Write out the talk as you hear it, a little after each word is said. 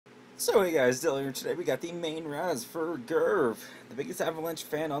So hey guys, Dylan here. Today we got the main razz for Gerv, the biggest Avalanche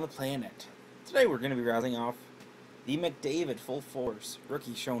fan on the planet. Today we're going to be rousing off the McDavid full force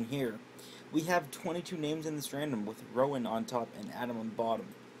rookie shown here. We have 22 names in this random with Rowan on top and Adam on the bottom.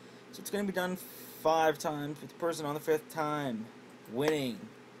 So it's going to be done 5 times with the person on the 5th time winning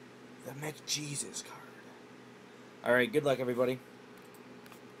the McJesus card. Alright, good luck everybody.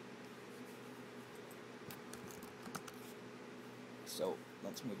 So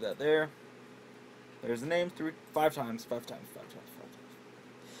let's move that there. There's the name 5 times.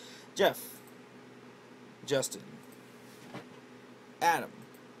 Jeff, Justin, Adam,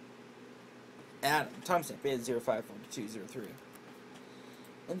 timestamp is 054203.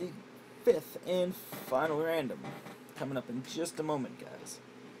 And the 5th and final random coming up in just a moment, guys.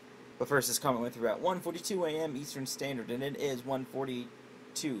 But first, this comment went through at 1:42 a.m. Eastern Standard, and it is 1:42.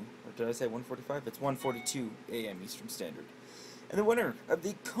 Or did I say 1:45? It's 1:42 a.m. Eastern Standard. And the winner of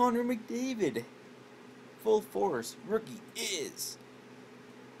the Connor McDavid full force rookie is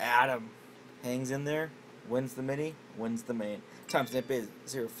Adam. Hangs in there, wins the mini, wins the main. Timestamp is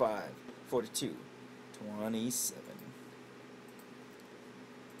 054227.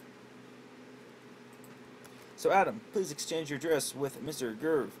 So Adam, please exchange your address with Mr.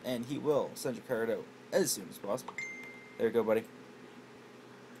 Gerv, and he will send your card out as soon as possible. There you go, buddy.